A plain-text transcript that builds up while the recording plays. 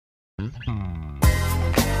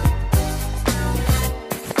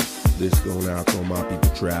This going out to all my people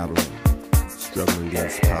traveling, struggling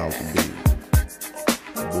against the power to be.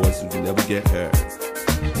 The voices will never get heard,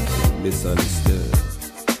 misunderstood.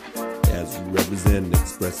 As we represent and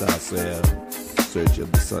express ourselves in search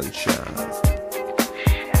of the sunshine,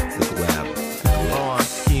 the glamour.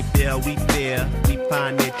 Keep there, we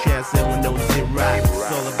find that chance and we know it's right.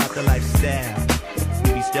 It's all about the lifestyle.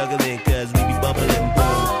 We be struggling cause we be bubbling,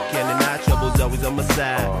 boom. Can't deny trouble's always on my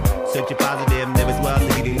side. Searching positive, never dwell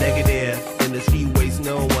negative. In the street waste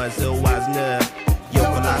no one, so wise enough. Your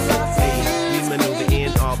philosophy, we maneuver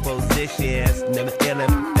in all positions. Never failing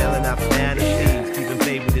our fantasies. Keeping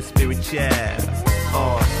faith with the spirit child.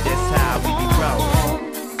 That's how we be growing.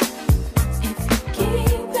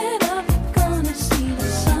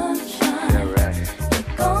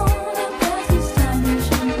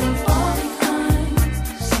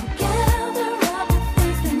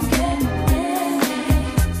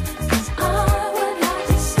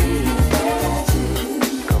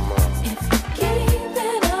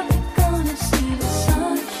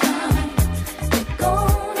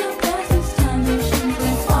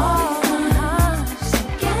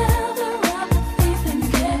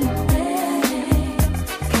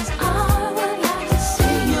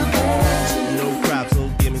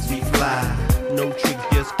 No tricks,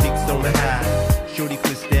 just kicks on the high. Shorty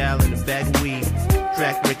quit style in the back weed.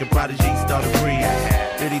 Track record prodigy start to breathe.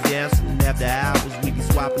 Dirty dancing after hours, we be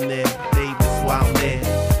swapping there. They be swapping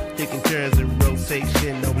there. Taking turns in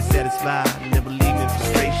rotation, always satisfied. Never leaving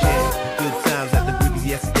frustration. Good times after groupies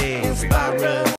yesterday. Inspiring.